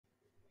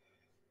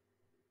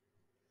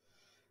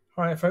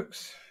Hi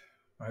folks,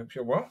 I hope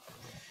you're well.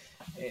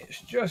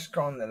 It's just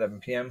gone 11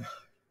 PM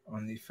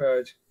on the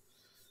 3rd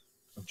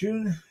of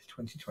June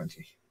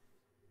 2020.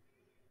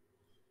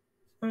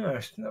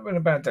 It's not been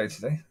a bad day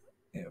today.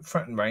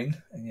 Threatened rain,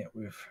 and yet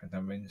we've had no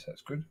rain, so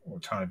that's good. Or a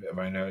tiny bit of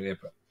rain earlier,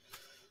 but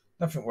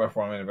nothing worth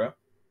worrying about.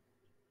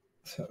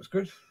 So that was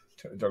good.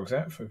 Took the dogs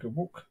out for a good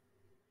walk.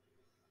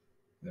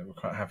 They were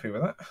quite happy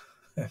with that.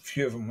 A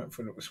few of them went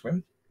for a little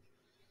swim.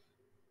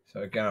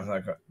 So again, I've now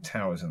got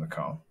towels in the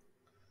car,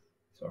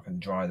 so I can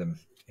dry them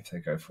if they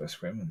go for a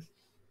swim. And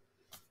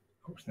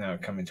of course, now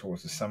coming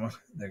towards the summer,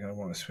 they're going to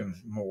want to swim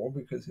more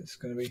because it's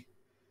going to be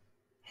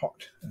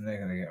hot, and they're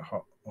going to get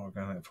hot while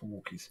going out for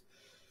walkies.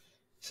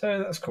 So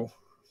that's cool.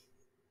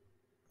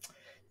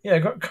 Yeah, I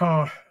got the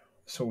car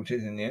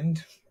sorted in the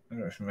end. I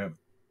don't remember.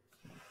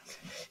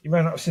 You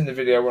may not have seen the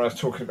video when I was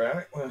talking about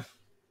it. Well,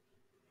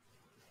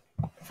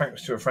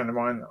 thanks to a friend of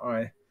mine,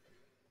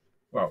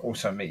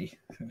 also me,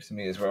 thanks to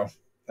me as well,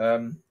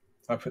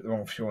 I put the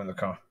wrong fuel in the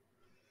car.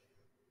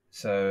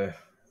 So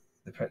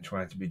the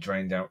petrol had to be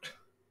drained out.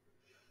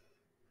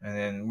 And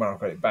then when I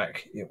got it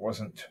back, it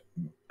wasn't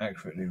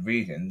accurately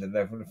reading the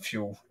level of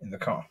fuel in the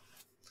car.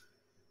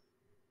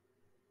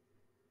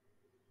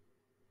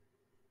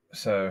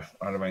 So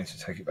I arranged to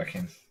take it back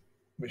in,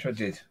 which I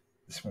did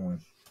this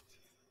morning.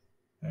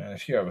 And a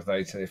few hours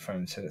later, they phoned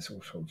and said it's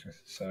all sorted.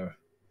 So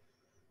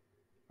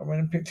I went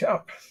and picked it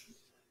up.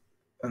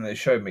 And they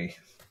showed me,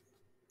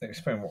 they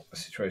explained what the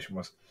situation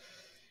was.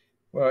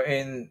 Well,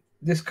 in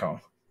this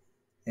car,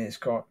 it's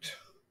got,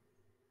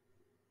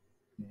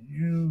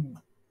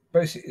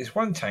 basically, it's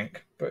one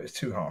tank, but it's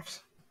two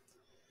halves.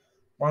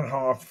 One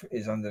half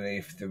is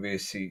underneath the rear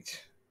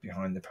seat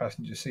behind the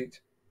passenger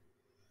seat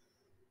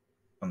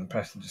on the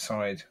passenger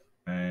side,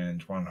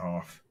 and one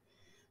half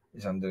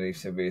is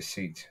underneath the rear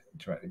seat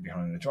directly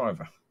behind the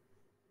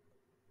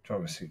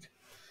driver's seat.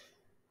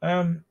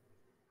 And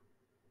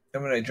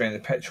when they drained the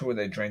petrol,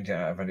 they drained it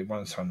out of only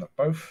one side, not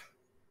both.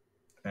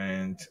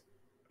 And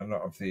a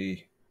lot of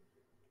the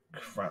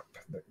crap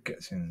that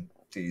gets in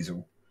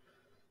diesel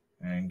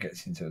and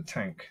gets into the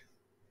tank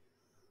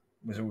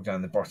was all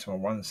down the bottom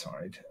on one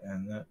side,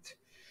 and that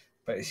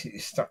basically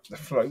stuck the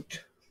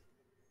float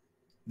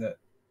that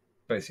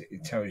basically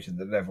tells you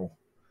the level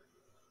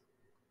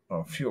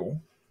of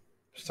fuel,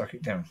 stuck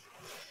it down.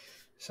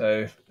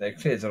 So they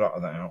cleared a lot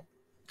of that out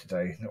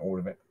today, not all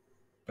of it,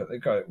 but they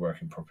got it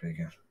working properly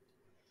again.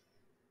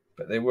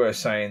 But they were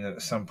saying that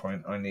at some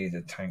point I need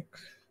a tank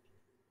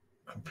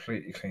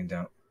completely cleaned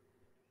out.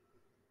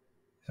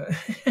 So,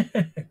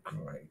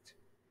 great.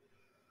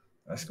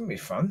 That's going to be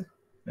fun.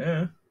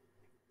 Yeah.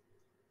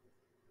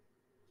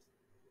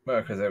 Well,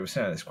 because they were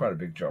saying it's quite a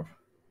big job.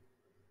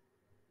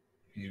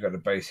 You've got to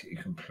basically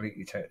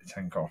completely take the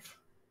tank off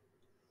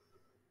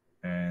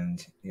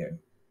and,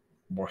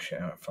 wash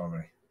it out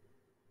thoroughly.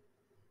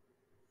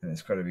 And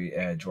it's got to be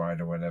air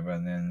dried or whatever.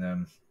 And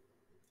then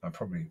I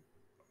probably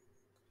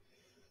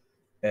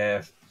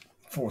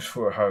force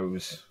through a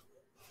hose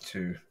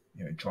to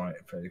dry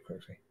it fairly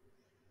quickly.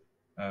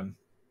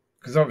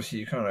 Because obviously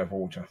you can't have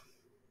water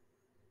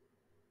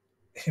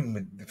in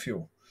with the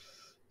fuel,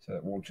 so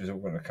that water's all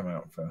going to come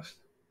out first.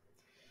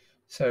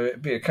 So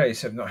it'd be a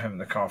case of not having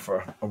the car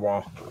for a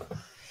while.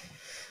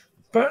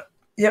 But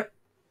yep,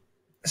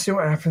 see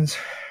what happens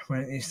when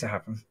it needs to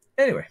happen.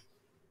 Anyway,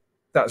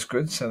 that's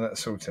good. So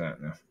that's sorted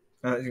out now,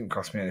 and it didn't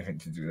cost me anything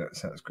to do that,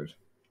 so that's good.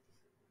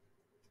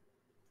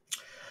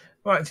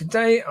 Right,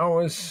 today I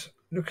was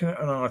looking at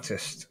an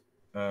artist,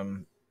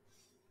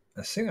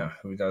 a singer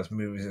who does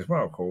movies as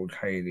well, called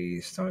Hailee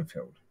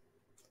Steinfeld.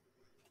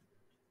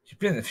 She's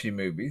been in a few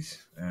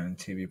movies and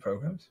TV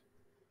programs.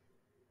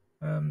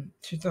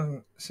 She's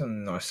done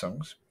some nice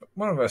songs, but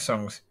one of her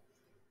songs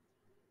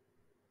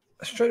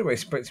straight away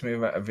spoke to me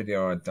about a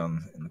video I'd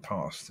done in the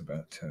past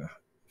about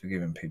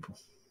forgiving people.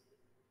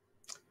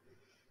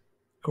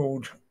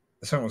 The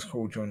song was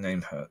called Your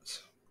Name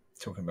Hurts,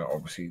 talking about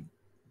obviously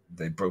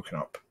they've broken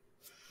up,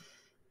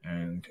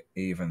 and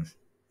even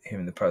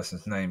hearing the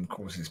person's name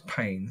causes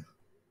pain.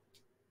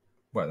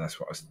 Well, that's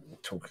what I was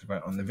talking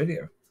about on the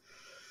video,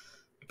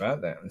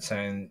 about that, and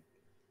saying,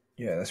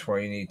 that's why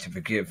you need to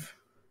forgive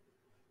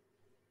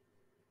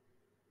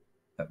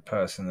that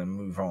person and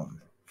move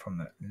on from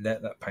that.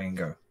 Let that pain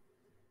go.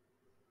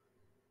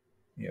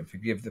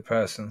 Forgive the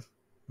person,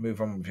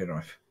 move on with your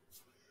life.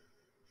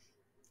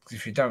 Because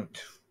if you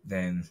don't,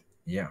 then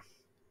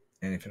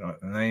anything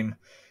like the name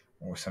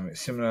or something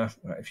similar,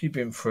 like if you've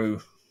been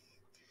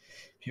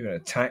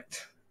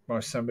attacked by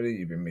somebody,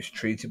 you've been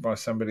mistreated by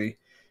somebody,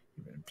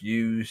 you've been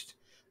abused,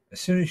 as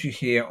soon as you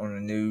hear on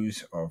the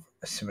news of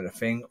a similar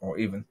thing, or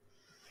even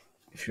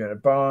if you're in a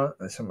bar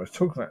and someone's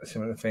talking about a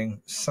similar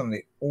thing,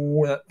 suddenly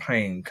all that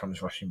pain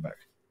comes rushing back.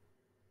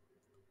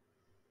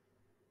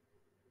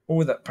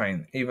 All that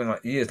pain, even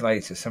like years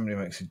later, somebody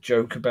makes a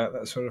joke about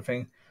that sort of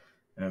thing,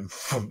 and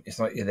it's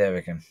like you're there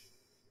again.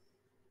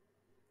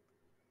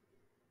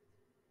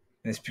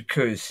 And it's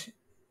because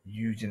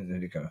you didn't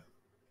let it go.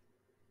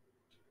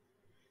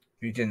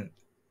 You didn't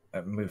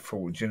move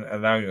forward. You didn't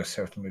allow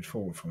yourself to move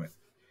forward from it.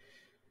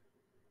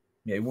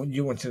 You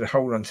wanted to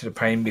hold on to the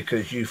pain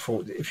because you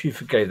thought that if you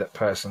forgave that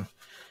person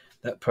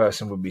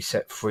would be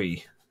set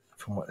free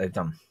from what they've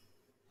done.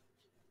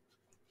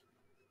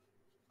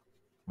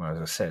 Well,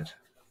 as I said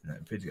in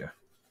that video,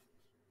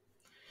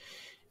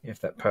 if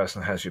that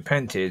person has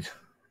repented,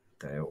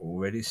 they are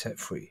already set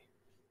free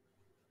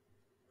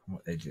from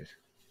what they did.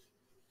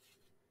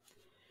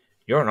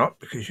 You're not,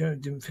 because you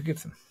didn't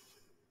forgive them.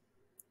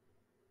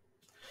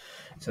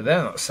 So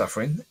they're not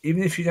suffering.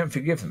 Even if you don't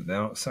forgive them,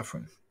 they're not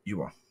suffering.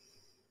 You are.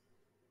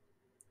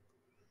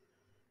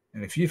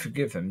 And if you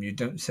forgive them, you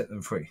don't set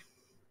them free.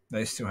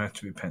 They still have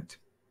to repent.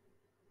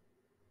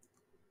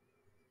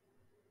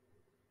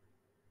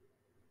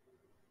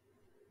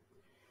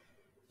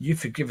 You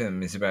forgiving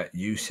them is about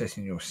you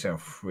setting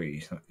yourself free.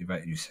 It's not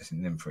about you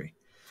setting them free.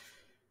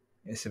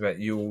 It's about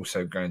you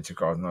also going to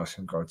God and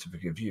asking God to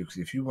forgive you. Because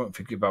if you won't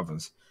forgive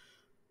others,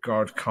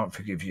 God can't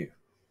forgive you.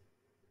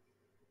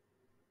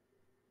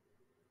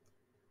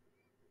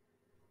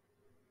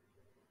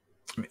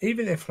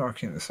 Even if,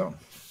 like in the song,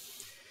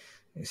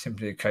 it's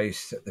simply a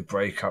case that the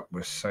breakup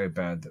was so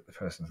bad that the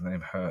person's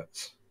name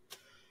hurts.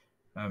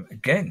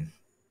 Again,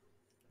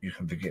 you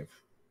can forgive.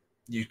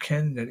 You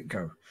can let it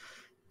go.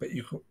 But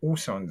you can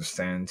also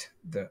understand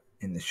that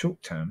in the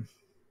short term,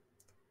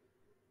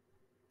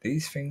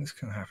 these things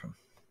can happen.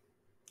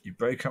 You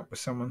break up with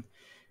someone,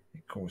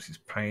 it causes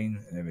pain,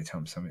 and every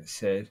time something's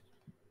said,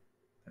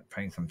 that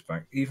pain comes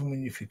back. Even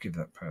when you forgive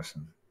that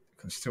person,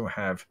 it can still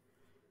have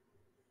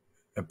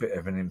a bit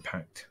of an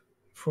impact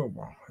for a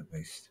while, at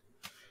least.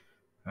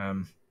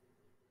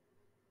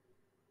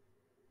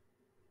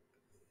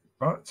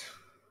 But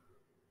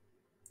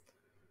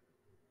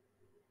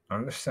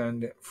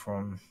understand it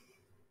from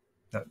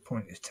that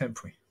point, it's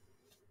temporary.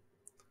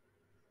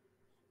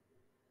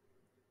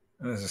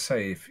 And as I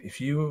say, if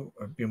you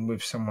have been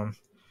with someone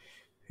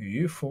who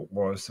you thought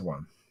was the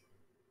one,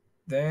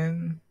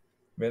 then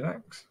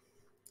relax.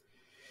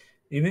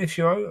 Even if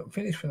you're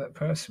finished with that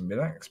person,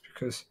 relax,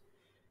 because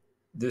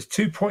there's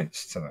 2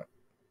 points to that.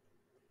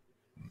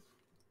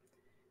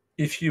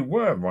 If you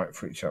were right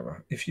for each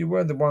other, if you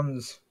were the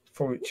ones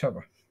for each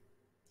other,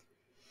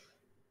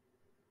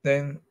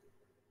 then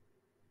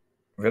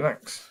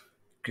relax.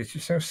 Get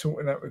yourself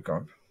sorted out with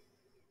God.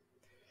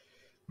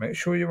 Make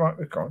sure you're right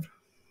with God.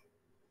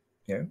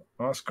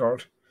 Ask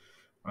God,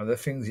 are there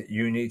things that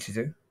you need to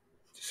do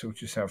to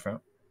sort yourself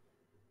out?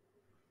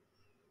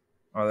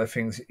 Are there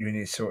things that you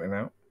need sorting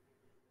out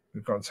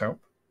with God's help?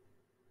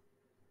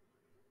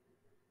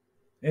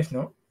 If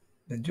not,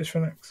 then just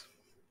relax.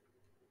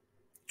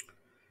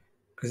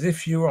 Because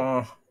if you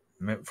are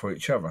meant for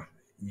each other,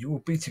 you will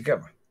be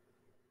together.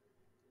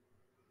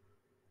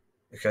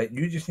 Okay,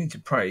 you just need to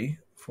pray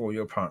for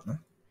your partner.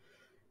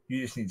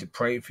 You just need to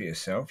pray for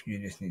yourself. You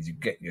just need to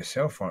get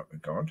yourself right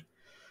with God.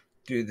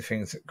 Do the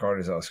things that God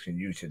is asking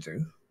you to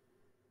do.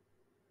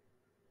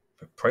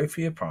 But pray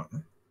for your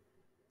partner.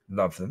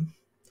 Love them.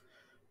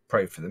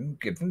 Pray for them.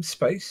 Give them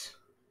space.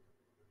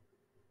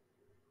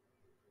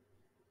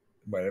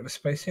 Whatever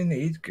space they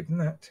need, give them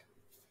that.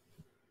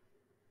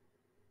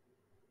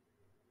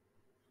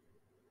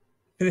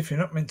 But if you're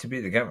not meant to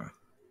be together,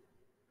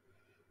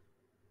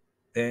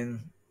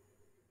 then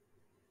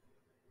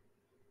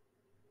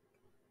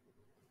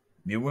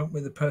you weren't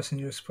with the person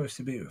you were supposed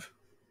to be with.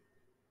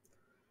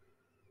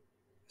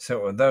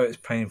 So although it's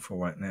painful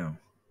right now,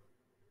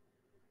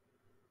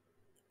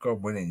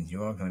 God willing,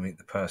 you are going to meet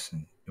the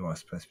person you are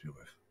supposed to be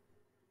with.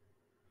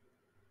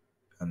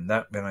 And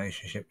that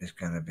relationship is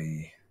going to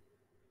be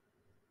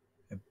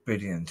a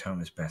billion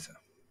times better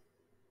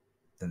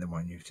than the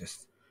one you've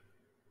just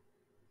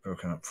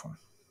broken up from.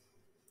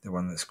 The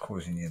one that's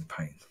causing you the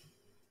pain.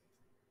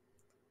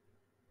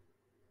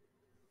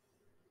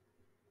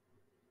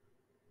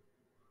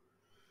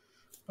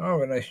 Our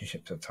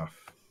relationships are tough.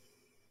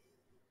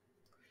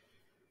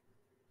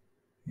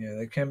 Yeah,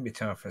 they can be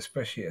tough,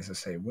 especially, as I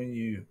say,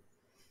 when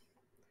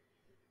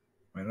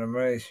a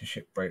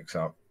relationship breaks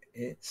up,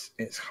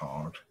 it's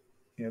hard.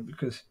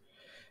 Because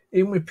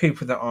even with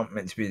people that aren't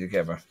meant to be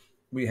together,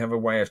 we have a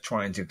way of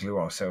trying to glue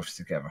ourselves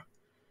together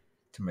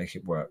to make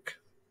it work.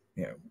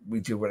 We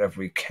do whatever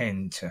we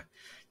can to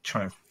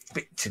try and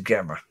fit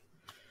together.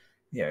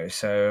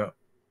 So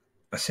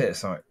I say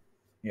it's like,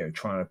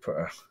 trying to put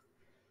a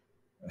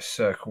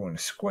circle in a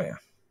square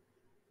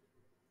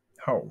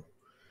hole.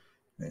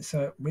 And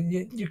so when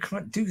you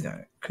can't do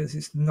that because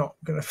it's not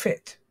going to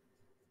fit.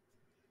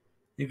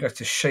 You got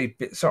to shave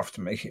bits off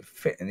to make it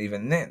fit, and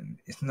even then,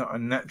 it's not a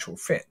natural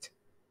fit.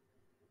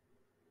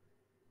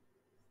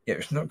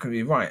 It's not going to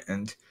be right.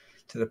 And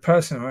to the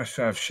person who has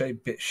to have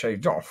bits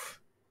shaved off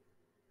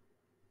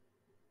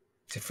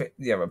to fit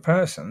the other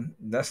person,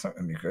 that's not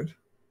going to be good.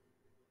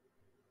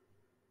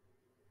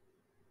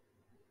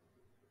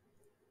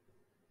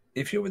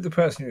 If you're with the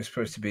person you're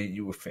supposed to be,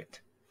 you will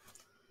fit.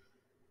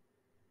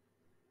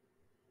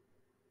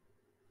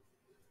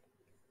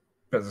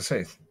 But as I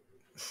say,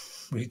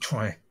 we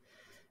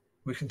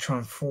can try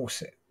and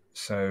force it.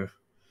 So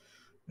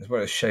as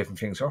well as shaving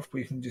things off,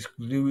 we can just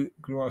glue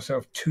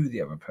ourselves to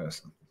the other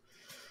person.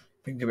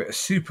 think of it as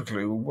super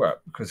glue will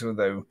work, because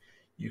although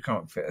you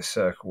can't fit a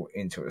circle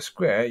into a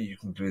square, you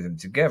can glue them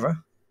together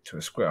to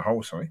a square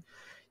hole, sorry.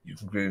 You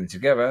can glue them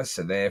together,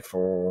 so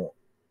therefore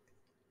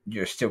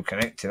you're still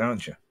connected,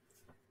 aren't you?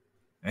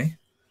 Eh?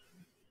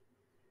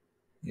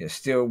 You're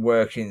still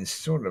working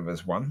sort of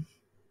as one,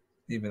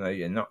 even though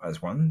you're not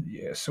as one.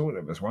 You're sort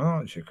of as one,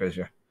 aren't you? Because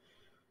you're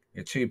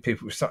two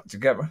people stuck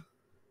together.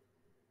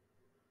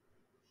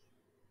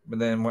 But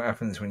then what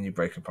happens when you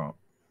break apart?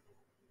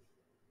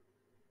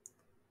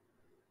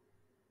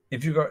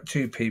 If you've got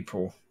two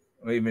people,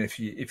 or even if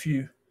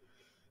you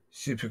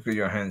super glue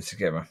your hands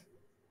together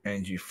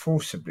and you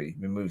forcibly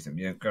remove them,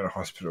 you don't go to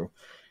hospital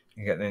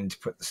and get them to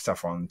put the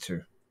stuff on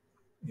to,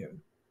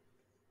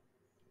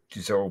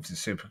 dissolve the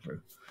super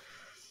glue,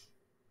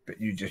 but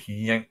you just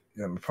yank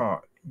them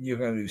apart, you're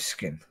going to lose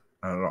skin,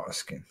 and a lot of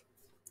skin.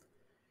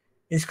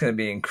 It's going to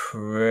be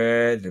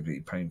incredibly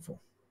painful.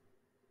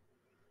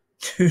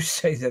 To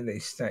say the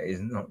least, that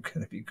is not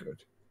going to be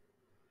good.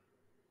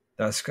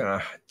 That's going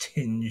to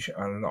tinge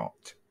a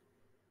lot.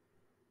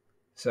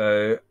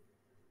 So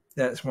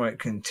that's why it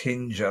can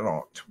tinge a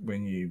lot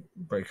when you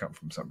break up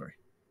from somebody.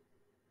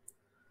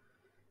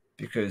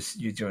 Because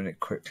you're doing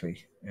it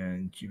quickly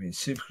and you've been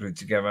super glued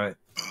together.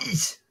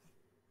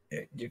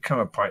 You come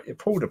apart, you're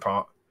pulled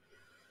apart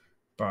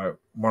by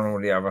one or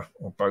the other,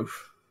 or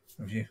both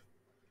of you.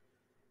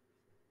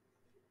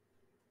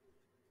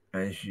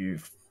 As you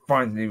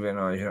finally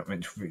realise you're not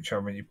meant for each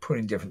other and you pull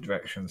in different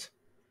directions,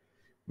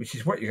 which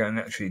is what you're going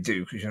to naturally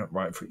do because you're not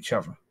right for each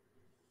other.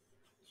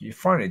 You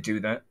finally do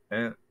that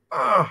and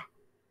that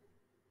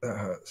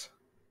hurts.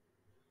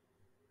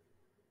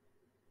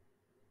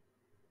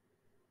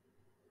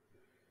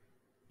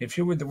 If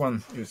you're with the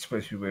one you're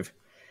supposed to be with,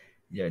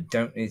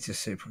 don't need to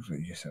super glue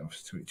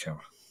yourselves to each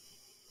other.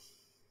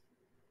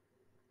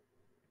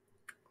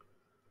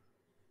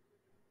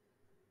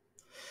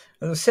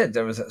 As I said,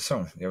 there was that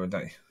song the other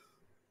day.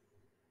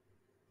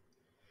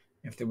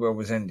 If the world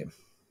was ending.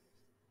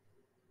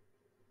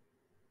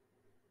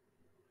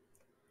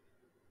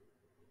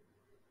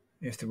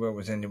 If the world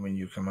was ending when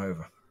you come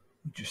over,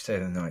 would you stay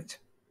the night?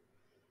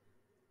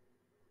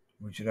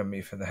 Would you love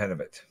me for the hell of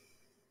it?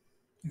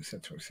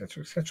 Etc.,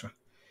 etc., etc.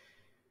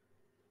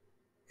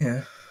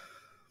 Yeah.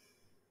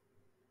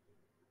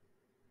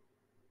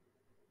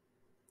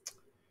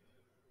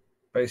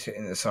 Basically,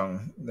 in the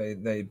song,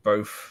 they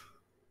both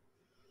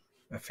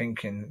are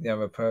thinking the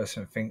other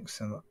person thinks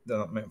they're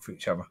not meant for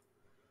each other.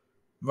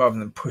 Rather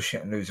than push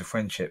it and lose a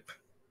friendship,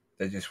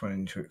 they're just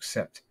wanting to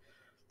accept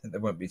that they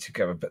won't be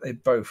together. But they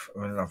both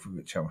are in love with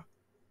each other.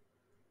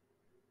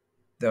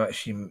 They're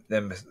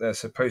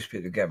supposed to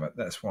be together.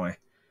 That's why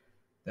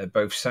they're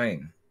both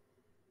saying,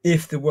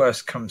 if the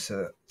worst comes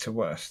to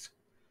worst,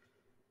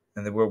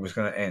 and the world was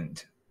going to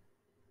end,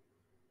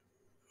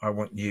 I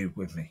want you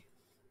with me.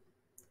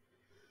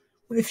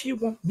 Well, if you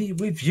want me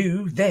with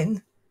you,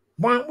 then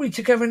why aren't we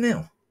together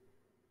now?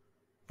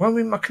 Why are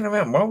we mucking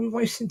around? Why are we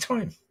wasting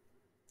time?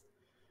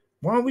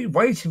 Why are we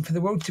waiting for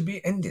the world to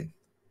be ending?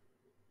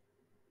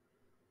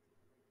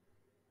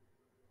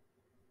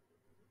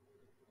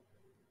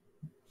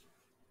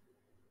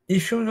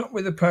 If you're not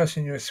with the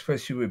person you're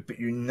supposed to be with, but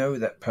you know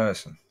that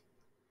person,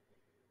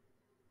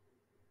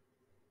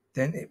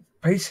 then it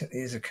basically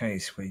is a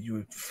case where you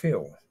would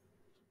feel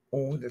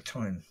all the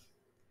time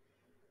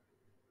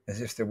as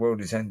if the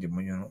world is ending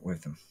when you're not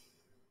with them.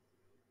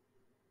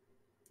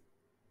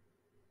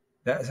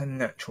 That is a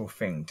natural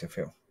thing to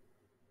feel.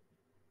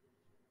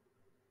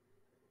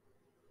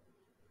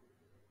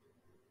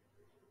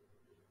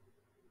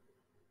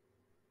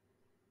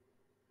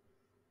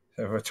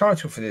 So for a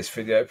title for this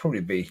video, it'd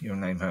probably be Your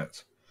Name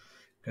Hurts,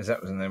 because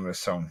that was the name of a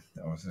song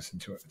that I was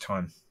listening to at the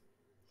time.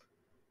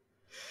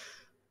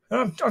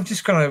 And I've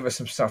just gone over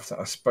some stuff that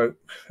I spoke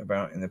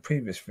about in the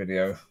previous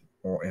video,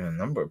 or in a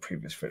number of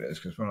previous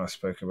videos, because when I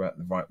spoke about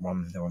the right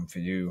one, the one for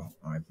you,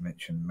 I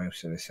mentioned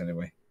most of this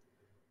anyway.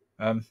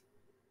 It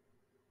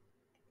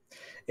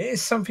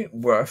is something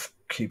worth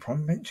keep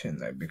on mentioning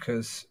though,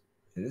 because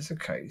it is a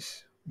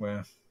case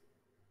where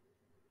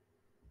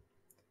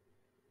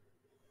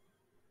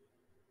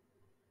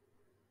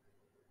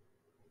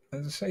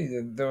as I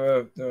say,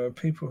 there are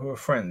people who are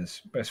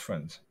friends, best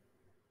friends,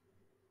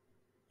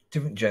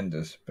 different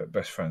genders, but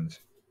best friends,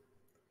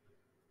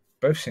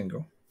 both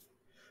single,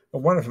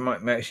 or one of them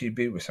might actually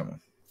be with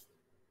someone,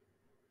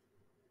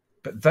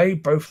 but they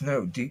both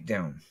know deep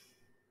down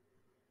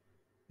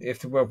that if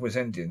the world was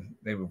ending,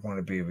 they would want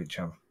to be with each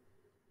other.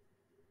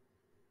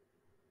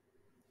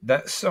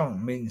 That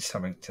song means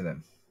something to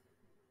them,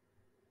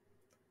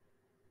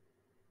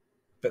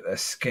 but they're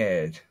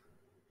scared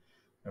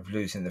of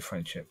losing the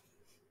friendship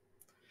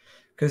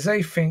because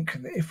they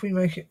think that if we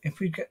make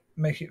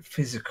it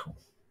physical,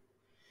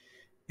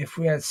 if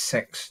we add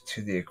sex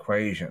to the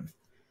equation,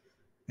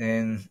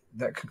 then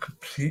that could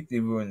completely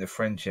ruin the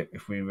friendship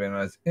if we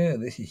realise, oh,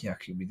 this is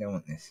yucky, we don't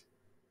want this.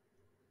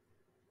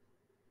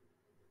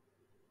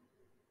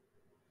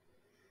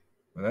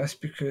 Well, that's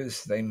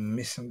because they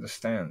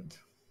misunderstand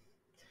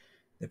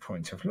the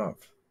point of love.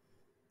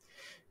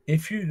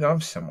 If you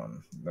love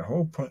someone, the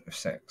whole point of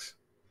sex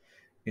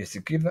is to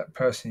give that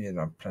person you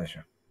love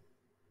pleasure.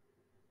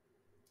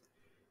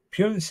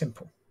 Pure and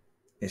simple.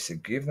 It's to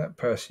give that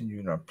person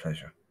you love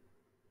pleasure.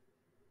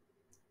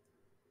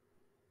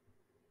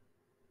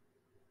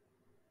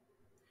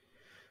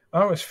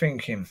 I was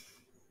thinking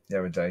the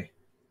other day,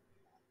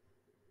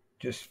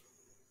 just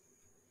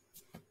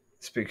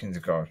speaking to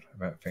God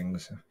about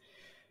things,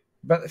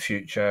 about the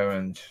future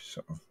and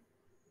sort of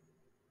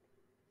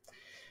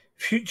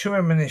future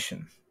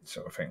reminiscence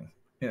sort of thing,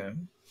 you know.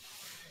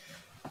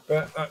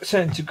 But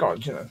saying to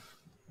God, you know,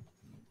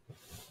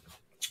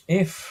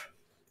 if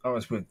I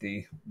was with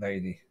the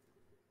lady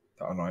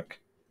that I like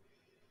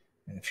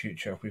in the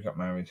future, if we got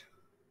married,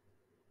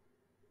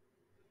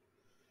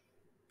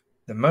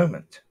 the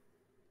moment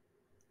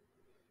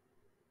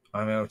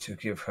I'm able to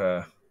give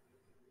her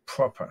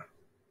proper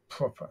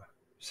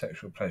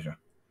sexual pleasure,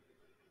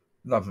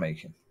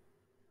 lovemaking,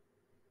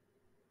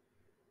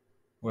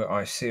 where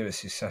I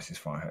seriously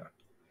satisfy her.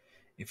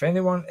 If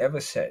anyone ever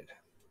said,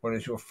 "What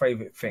is your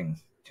favourite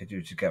thing to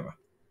do together?"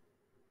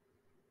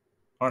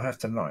 I'd have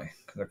to lie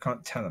because I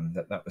can't tell them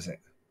that that was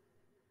it.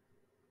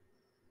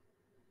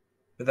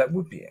 But that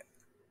would be it.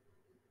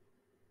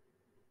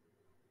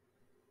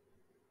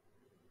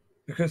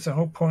 Because the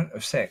whole point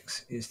of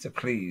sex is to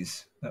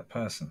please that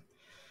person.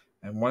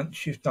 And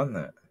once you've done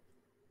that,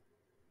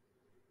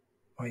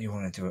 oh, you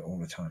want to do it all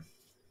the time.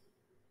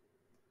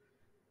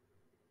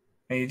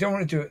 And you don't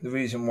want to do it the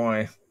reason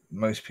why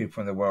most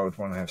people in the world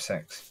want to have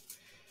sex,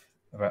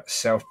 about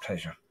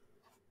self-pleasure.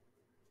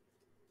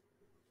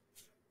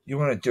 You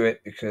want to do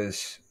it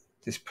because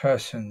this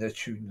person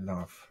that you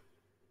love,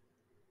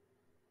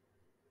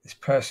 this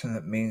person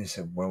that means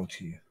the world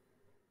to you,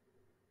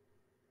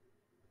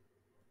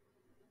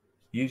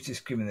 you've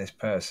just given this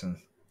person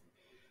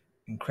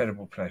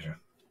incredible pleasure.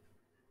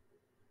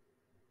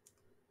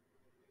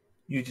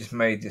 You just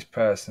made this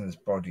person's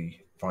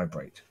body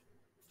vibrate.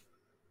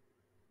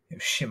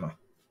 It shimmer.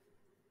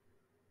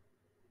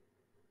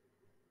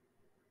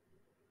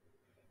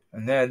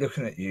 And they're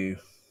looking at you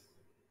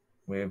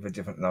with a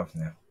different love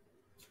now.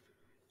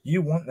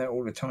 You want that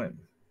all the time.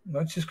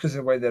 Not just because of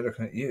the way they're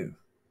looking at you,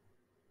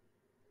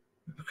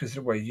 but because of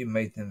the way you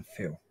made them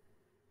feel.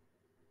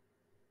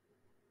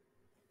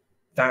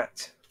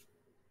 That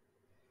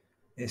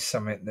is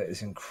something that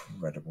is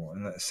incredible,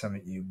 and that's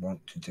something you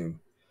want to do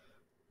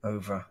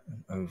over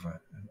and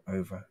over and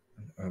over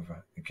and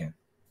over again.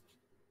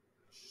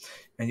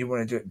 And you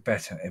want to do it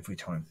better every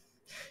time.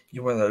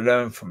 You want to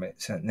learn from it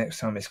so that next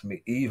time it's going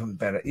to be even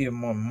better, even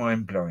more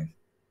mind-blowing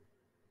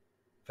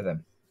for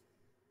them.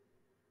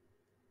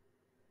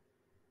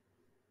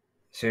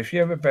 So if you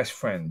have a best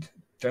friend,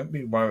 don't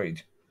be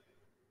worried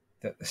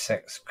that the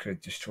sex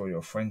could destroy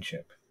your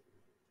friendship.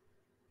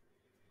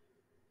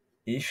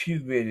 If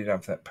you really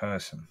love that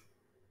person,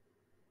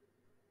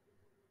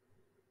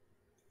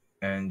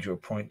 and your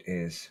point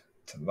is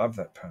to love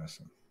that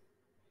person,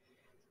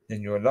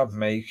 then your love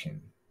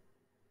making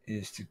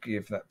is to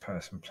give that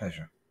person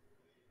pleasure.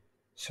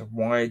 So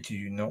why do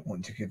you not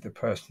want to give the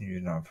person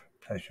you love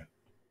pleasure?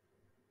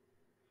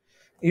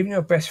 Even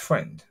your best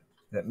friend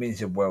that means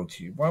the world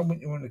to you, why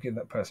wouldn't you want to give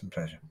that person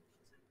pleasure?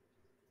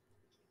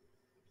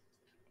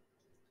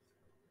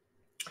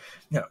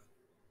 Now,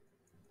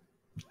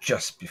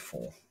 just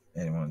before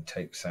anyone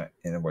takes that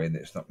in a way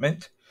that's not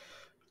meant,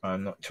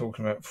 I'm not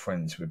talking about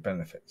friends with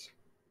benefits.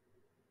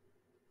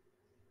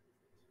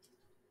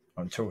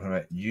 I'm talking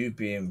about you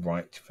being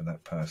right for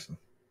that person.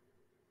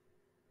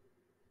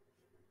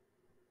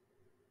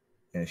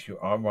 And if you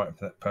are right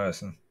for that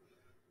person,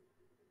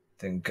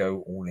 then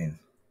go all in.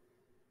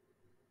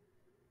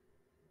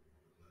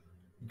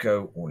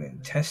 Go all in.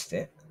 Test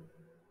it.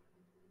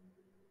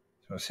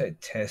 So I said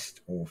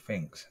test all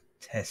things.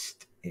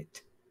 Test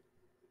it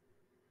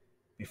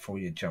before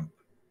you jump.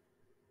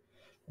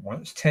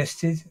 Once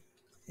tested,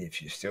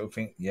 if you still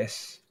think,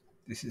 yes,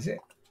 this is it,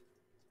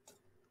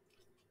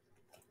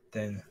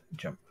 then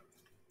jump.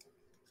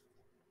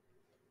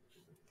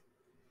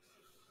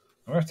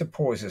 I'm going to have to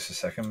pause this a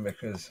second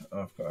because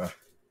I've got a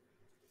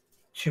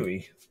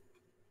Chewie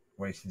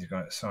waiting to go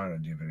outside, I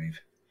do believe.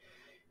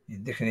 He's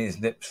licking his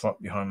lips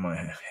right behind my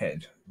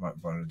head, right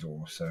by the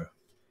door, so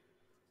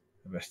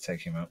I best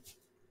take him out.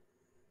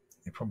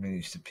 He probably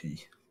needs to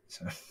pee.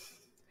 So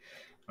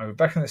I'll be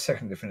back in a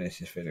second to finish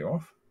this video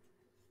off.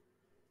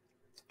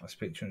 I'll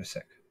speak to you in a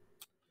sec.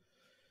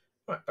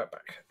 Right,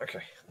 back.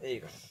 Okay, there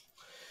you go.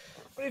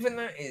 But even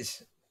that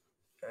is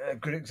a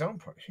good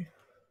example, actually.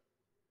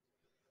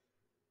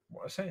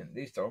 What I'm saying,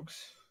 these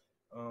dogs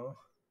are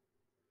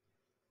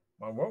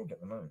my world at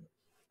the moment.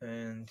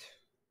 And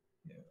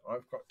you know,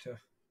 I've got to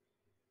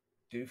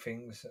do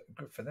things that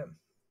are good for them.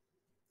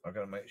 I've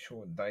got to make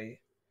sure they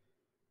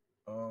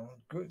are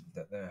good,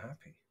 that they're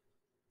happy,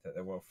 that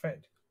they're well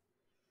fed.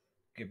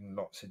 Give them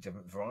lots of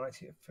different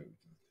variety of food.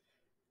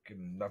 Give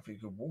them lovely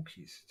good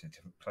walkies to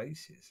different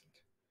places.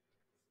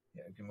 And,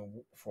 you know, give them a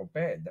walk before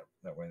bed.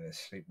 That way they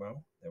sleep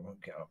well. They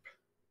won't get up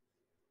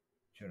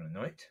during the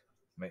night.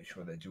 Make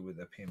sure they do with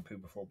their pee and poo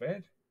before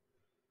bed.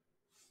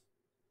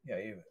 Yeah,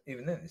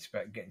 even then, it's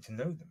about getting to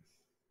know them.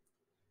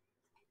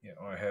 Yeah,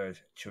 I heard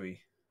Chewie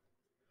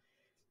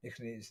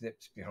licking his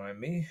lips behind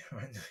me.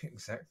 I knew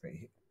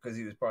exactly because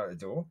he was by the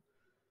door.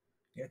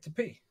 He had to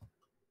pee.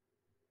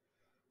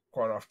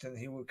 Quite often,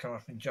 he would come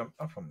up and jump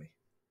up on me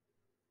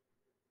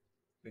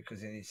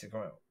because he needs to go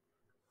out.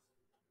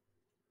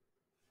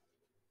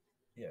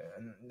 Yeah,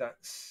 and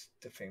that's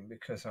the thing,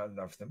 because I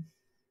love them.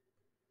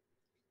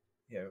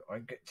 I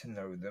get to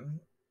know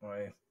them.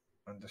 I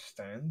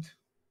understand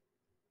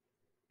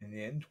in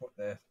the end what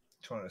they're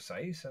trying to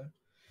say. So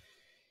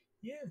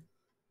yeah,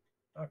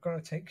 I've got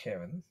to take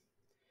care of them.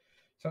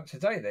 So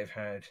today they've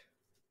had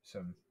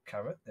some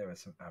carrot, there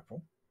was some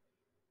apple,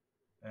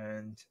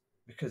 and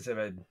because they've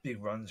had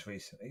big runs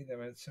recently, they've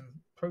had some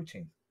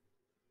protein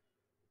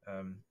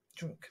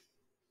drink.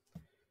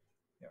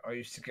 I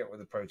used to get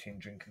with a protein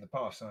drink in the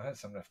past, and I had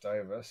some left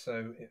over,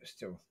 so it was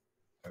still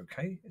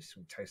okay. It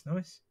still tastes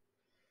nice.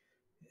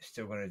 It's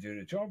still going to do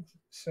the job.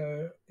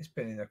 So it's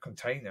been in a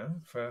container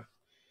for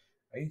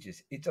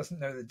ages. It doesn't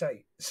know the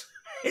date.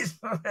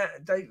 It's not out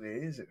of date,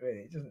 really, is it?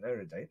 Really, it doesn't know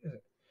the date, does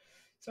it?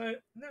 So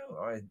no,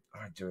 I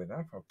do it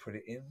up. I put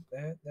it in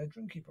their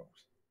drinky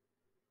bowls.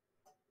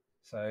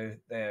 So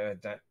they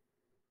had that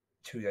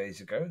 2 days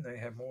ago, and they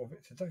have more of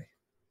it today.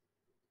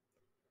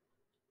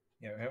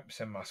 It helps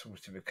their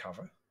muscles to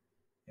recover.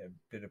 A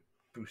bit of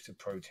boost of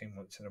protein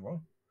once in a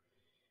while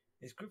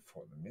is good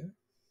for them,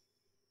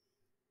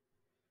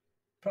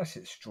 Plus,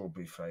 it's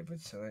strawberry flavoured,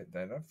 so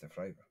they love the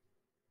flavour.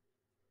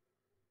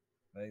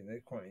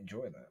 They quite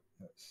enjoy that.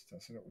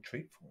 That's a little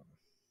treat for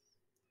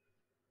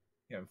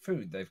them.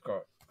 Food, they've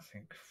got, I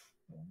think,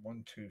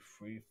 1, 2,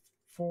 3,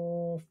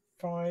 4,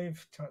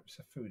 5 types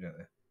of food out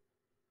there.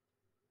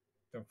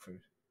 Dog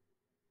food.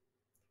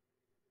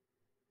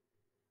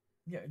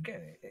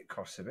 Again, it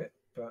costs a bit,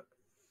 but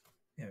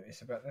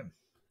it's about them.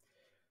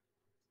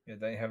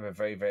 They have a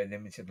very, very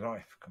limited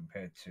life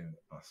compared to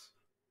us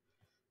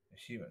as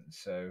humans.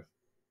 So,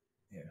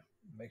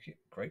 make it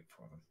great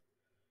for them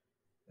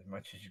as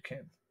much as you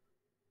can.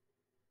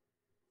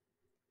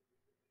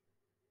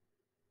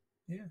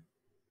 Yeah.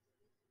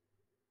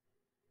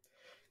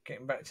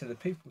 Getting back to the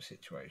people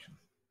situation.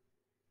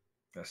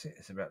 That's it.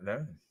 It's about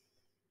learning.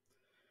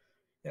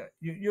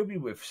 You'll be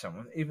with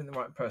someone, even the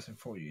right person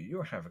for you.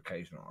 You'll have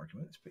occasional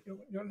arguments, but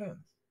you'll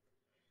learn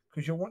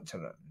because you'll want to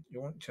learn.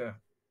 You want to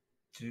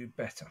do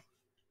better.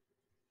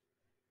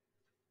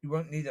 You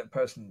won't need that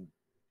person,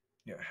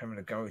 having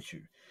a go at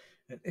you.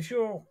 And if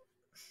you're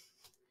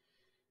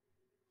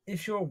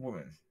a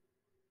woman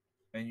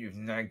and you've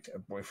nagged a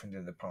boyfriend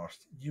in the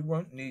past, you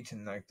won't need to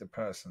nag the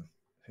person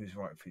who's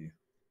right for you.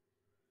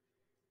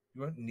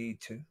 You won't need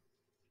to,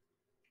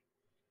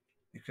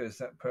 because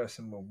that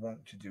person will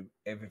want to do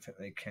everything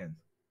they can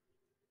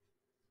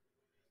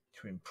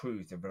to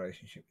improve the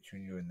relationship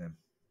between you and them,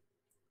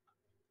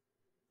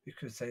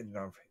 because they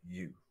love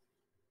you,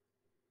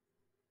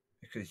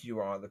 because you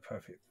are the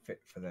perfect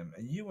fit for them,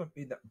 and you won't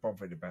be that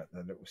bothered about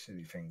the little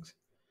silly things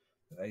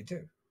that they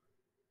do.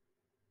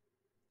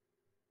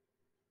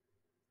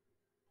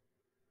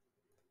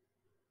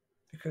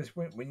 Because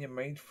when you're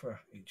made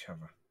for each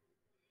other,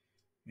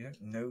 you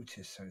don't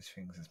notice those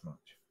things as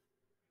much,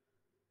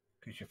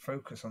 because you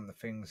focus on the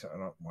things that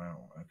are like,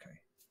 wow, okay,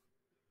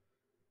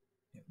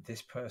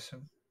 this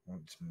person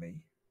wants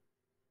me,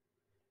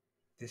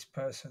 this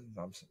person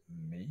loves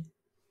me,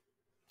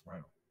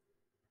 wow,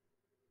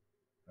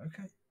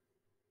 okay.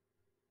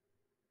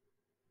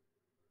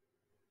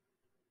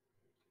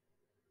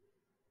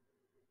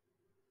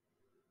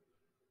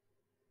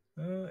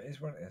 It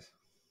is what it is.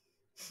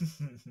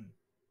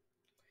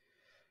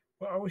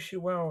 Well, I wish you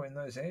well in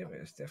those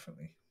areas,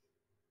 definitely.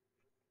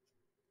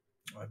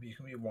 I hope you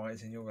can be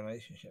wise in your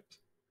relationships.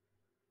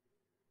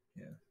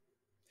 Yeah.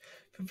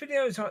 For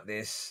videos like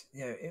this,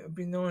 it would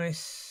be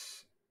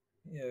nice.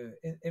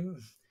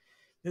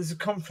 There's a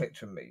conflict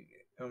for me.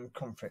 I'm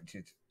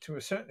conflicted to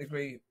a certain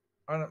degree.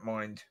 I don't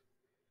mind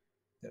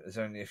that there's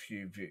only a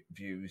few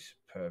views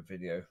per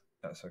video.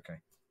 That's okay.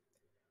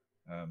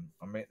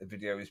 I make the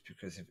videos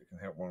because if it can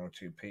help 1 or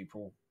 2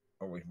 people,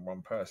 or even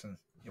one person,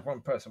 if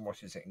one person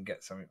watches it and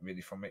gets something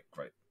really from it,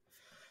 great.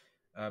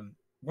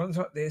 Ones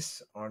like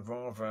this, I'd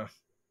rather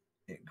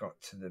it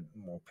got to the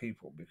more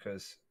people,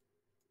 because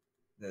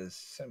there's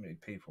so many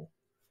people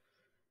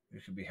who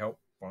could be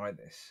helped by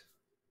this,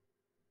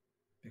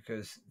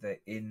 because they're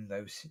in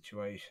those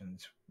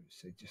situations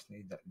which they just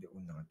need that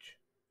little nudge.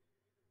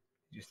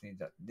 You just need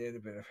that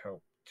little bit of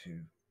help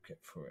to get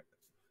through it.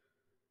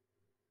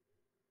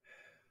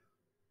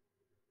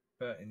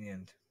 But in the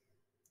end,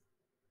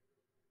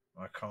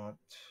 I can't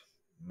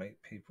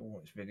make people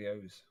watch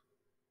videos.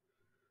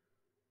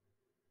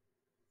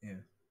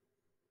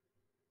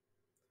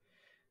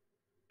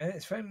 And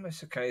it's very much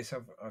the case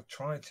I've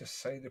tried to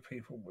say to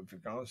people with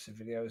regards to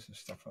videos and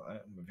stuff like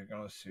that, and with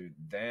regards to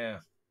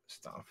their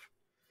stuff.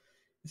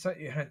 It's like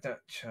you had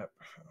that chap,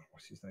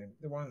 what's his name?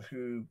 The one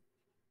who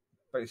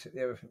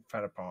basically everything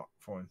fell apart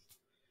for him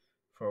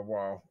for a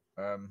while.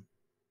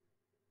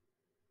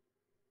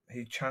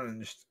 He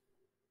challenged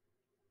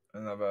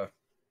another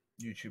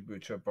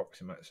YouTuber to a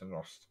boxing match and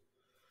lost.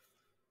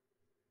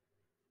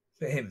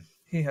 But him,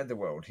 he had the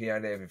world. He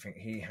had everything.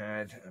 He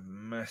had a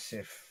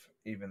massive,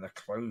 even a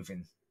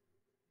clothing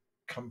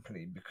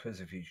company because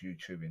of his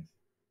YouTubing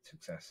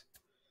success.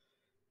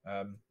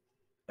 And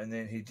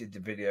then he did the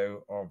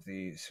video of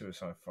the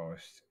suicide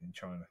forest in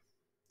China.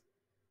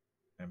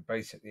 And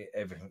basically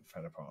everything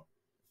fell apart.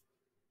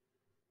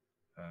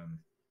 I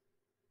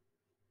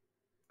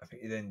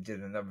think he then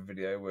did another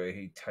video where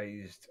he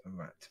tased a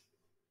rat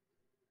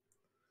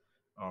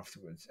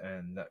afterwards,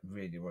 and that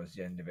really was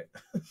the end of it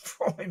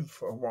for him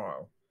for a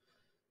while.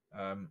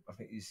 I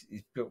think he's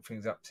built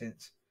things up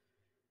since.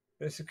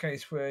 But it's a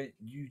case where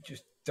you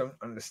just don't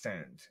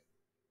understand.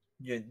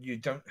 You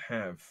don't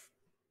have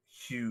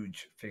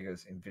huge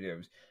figures in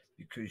videos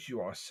because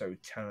you are so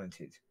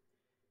talented.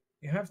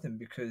 You have them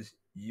because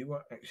you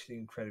are actually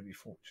incredibly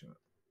fortunate.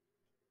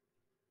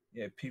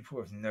 Yeah, people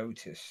have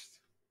noticed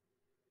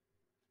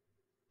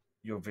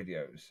your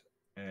videos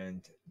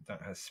and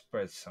that has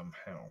spread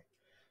somehow.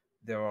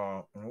 There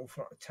are an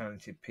awful lot of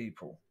talented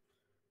people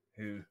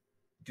who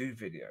do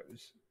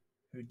videos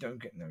who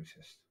don't get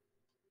noticed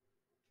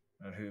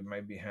and who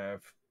maybe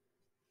have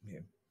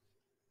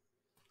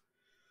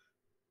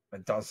a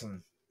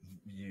dozen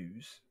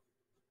views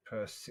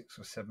per 6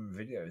 or 7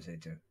 videos they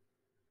do.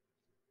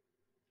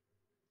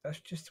 That's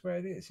just the way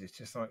it is. It's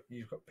just like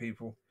you've got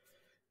people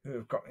who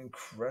have got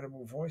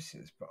incredible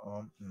voices but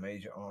aren't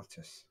major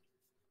artists.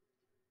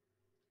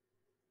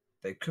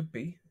 They could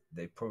be,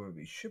 they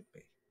probably should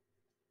be,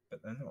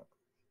 but they're not.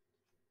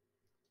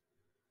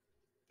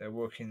 They're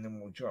working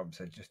normal jobs.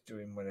 They're just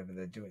doing whatever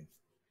they're doing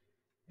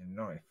in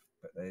life,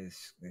 but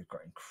they've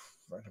got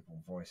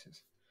incredible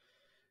voices.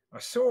 I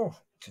saw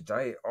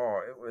today,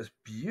 it was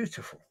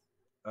beautiful.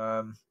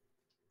 Young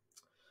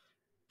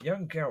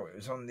girl, it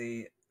was on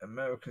the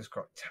America's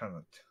Got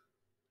Talent.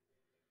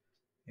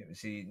 It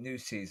was the new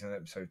season,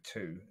 episode 2.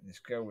 And this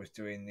girl was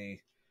doing the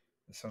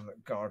song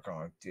that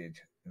Gaga did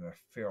in a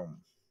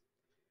film.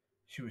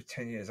 She was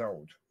 10 years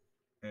old,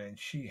 and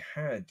she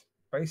had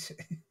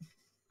basically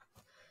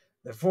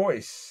the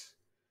voice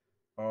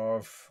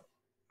of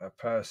a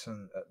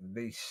person at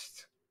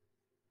least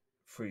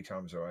 3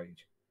 times her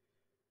age.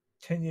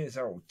 10 years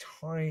old,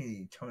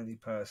 tiny, tiny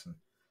person,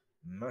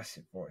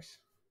 massive voice.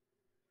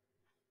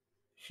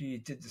 She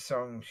did the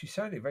song, she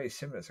sounded very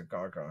similar to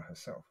Gaga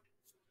herself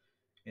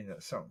in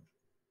that song.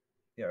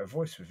 Yeah, her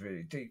voice was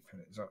really deep, and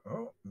it was like,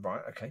 oh,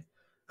 right, okay.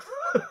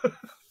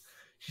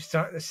 She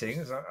started to sing,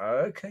 it's like,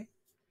 oh, okay.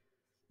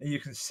 And you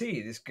can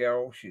see this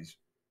girl, she's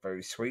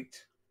very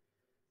sweet.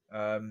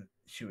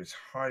 She was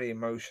highly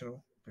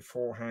emotional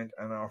beforehand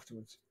and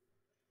afterwards.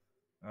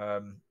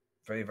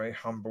 Very, very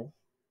humble.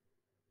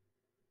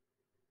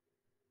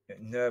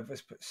 Yet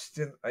nervous, but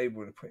still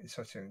able to put in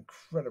such an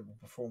incredible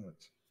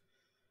performance.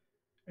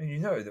 And you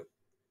know that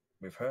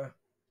with her,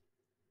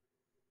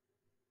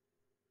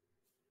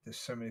 there's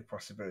so many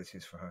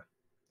possibilities for her.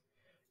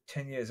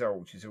 10 years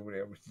old, she's already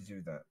able to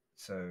do that.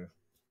 So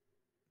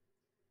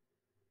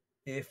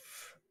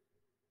if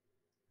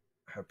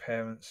her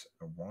parents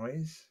are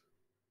wise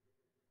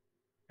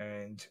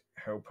and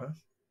help her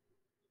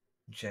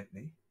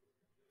gently,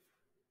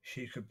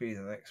 she could be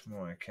the next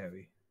Mariah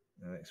Carey,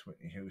 the next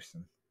Whitney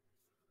Houston,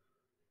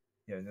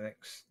 the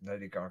next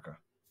Lady Gaga.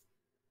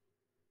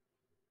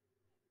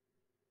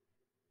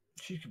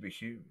 She could be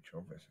huge,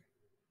 obviously.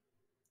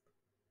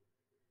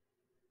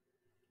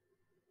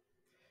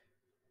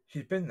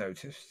 She's been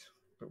noticed,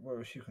 but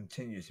whether she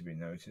continues to be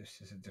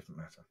noticed is a different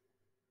matter.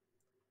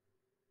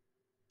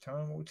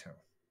 Time will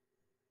tell.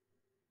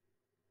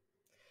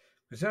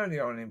 Because early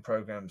on in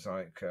programs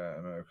like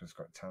America's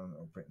Got Talent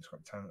or Britain's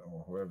Got Talent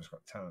or whoever's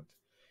got talent,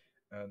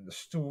 the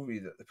story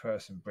that the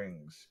person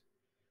brings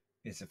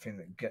is the thing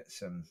that gets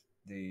them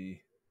the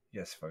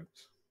yes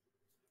votes.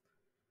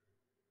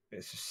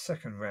 It's the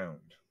second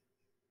round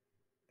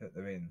that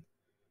they're in.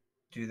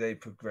 Do they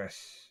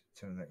progress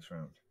to the next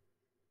round?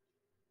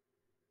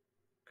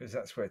 Because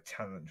that's where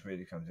talent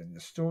really comes in. The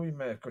story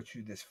may have got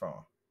you this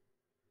far.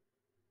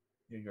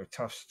 Your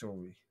tough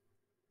story.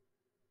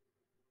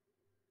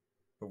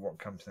 But what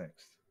comes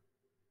next?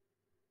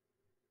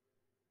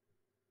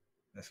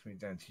 That's going to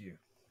be down to you.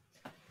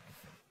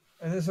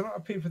 And there's a lot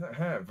of people that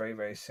have very,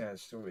 very sad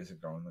stories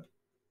that go on that.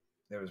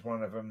 There was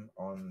one of them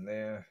on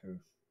there who...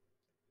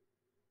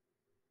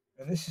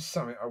 And this is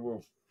something I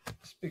will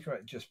speak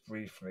about just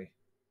briefly.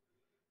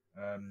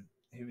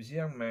 He was a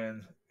young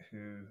man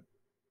who...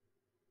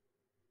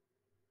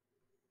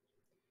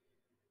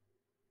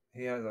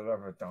 He had a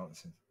love of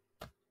dancing.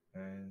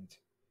 And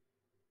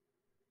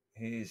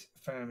his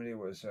family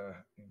was an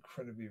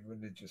incredibly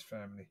religious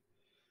family.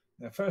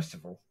 Now, first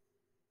of all,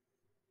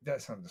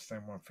 let's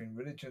understand one thing.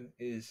 Religion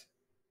is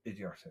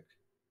idiotic.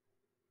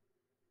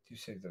 To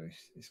say the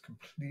least. It's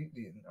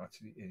completely and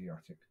utterly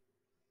idiotic.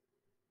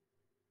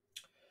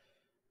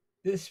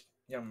 This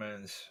young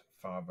man's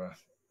father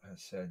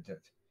has said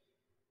that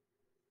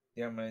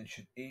the young man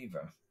should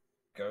either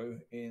go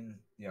in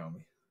the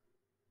army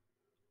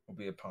or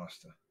be a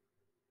pastor.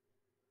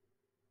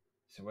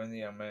 So when the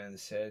young man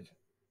said,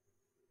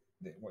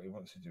 that what he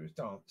wants to do is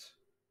dance,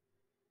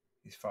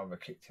 his father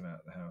kicked him out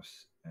of the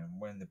house, and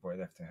when the boy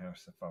left the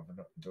house, the father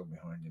locked the door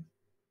behind him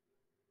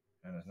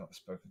and has not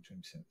spoken to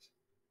him since.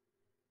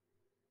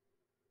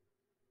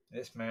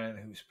 This man,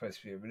 who's supposed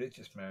to be a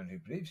religious man who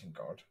believes in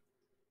God,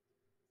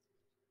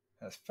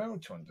 has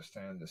failed to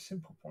understand the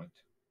simple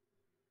point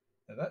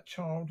that that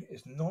child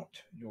is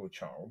not your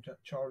child.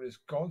 That child is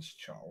God's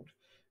child.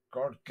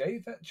 God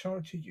gave that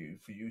child to you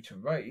for you to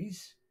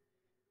raise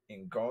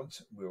in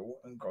God's will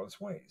and God's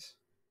ways.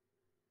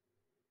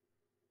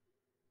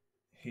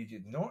 He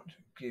did not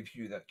give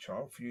you that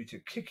child for you to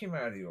kick him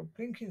out of your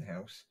blinking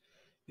house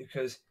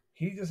because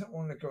he doesn't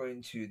want to go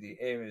into the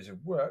areas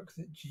of work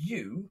that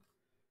you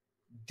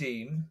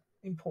deem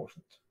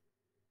important.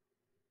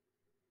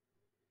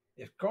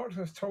 If God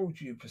has told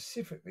you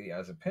specifically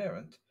as a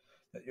parent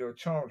that your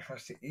child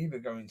has to either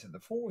go into the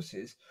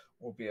forces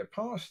or be a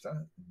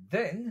pastor,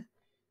 then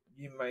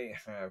you may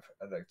have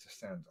a leg to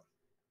stand on.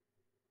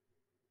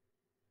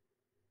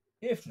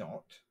 If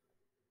not,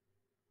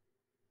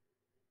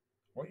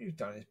 what you've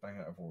done is bang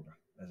out of order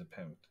as a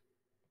parent.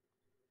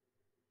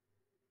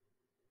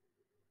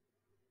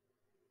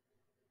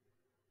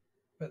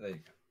 But there you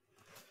go.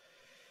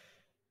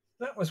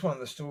 That was one of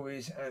the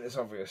stories, and it's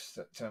obvious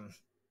that,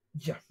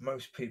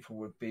 most people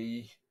would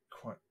be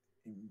quite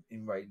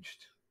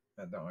enraged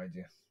at that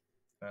idea.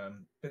 But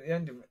at the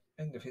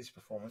end of his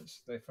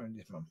performance, they phoned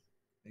his mum.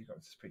 He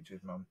got to speak to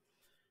his mum.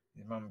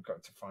 His mum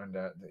got to find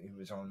out that he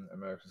was on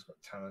America's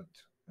Got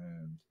Talent,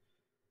 and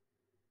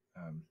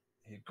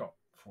he got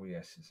 4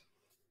 yeses.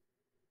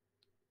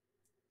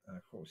 And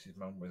of course, his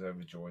mum was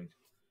overjoyed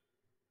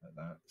at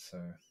that.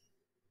 So,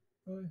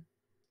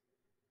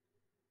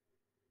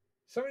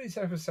 some of these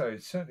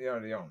episodes, certainly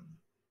early on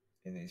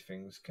in these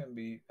things, can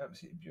be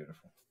absolutely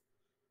beautiful.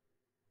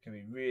 Can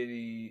be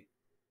really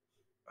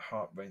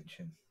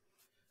heart-wrenching.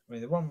 I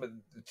mean, the one with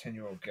the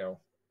 10-year-old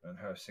girl and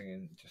her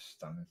singing, just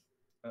stunning.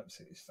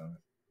 Absolutely stunning.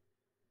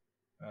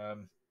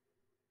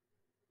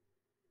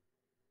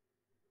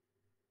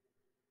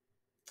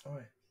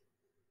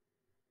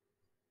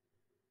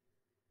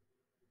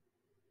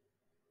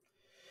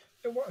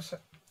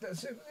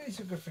 These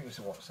are good things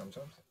to watch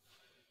sometimes.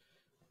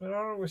 But I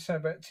always say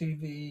about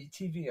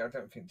TV, I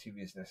don't think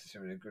TV is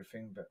necessarily a good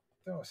thing, but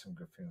there are some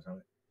good things on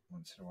it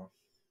once in a while.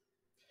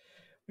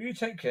 Well, you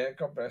take care,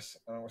 God bless,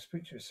 and I will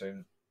speak to you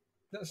soon.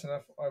 That's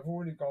enough. I've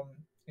already gone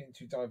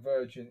into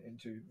diverging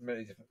into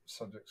many different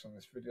subjects on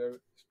this video.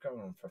 It's going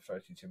on for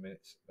 32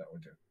 minutes. That will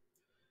do.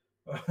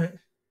 All right.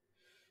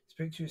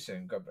 Speak to you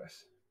soon. God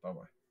bless.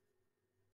 Bye-bye.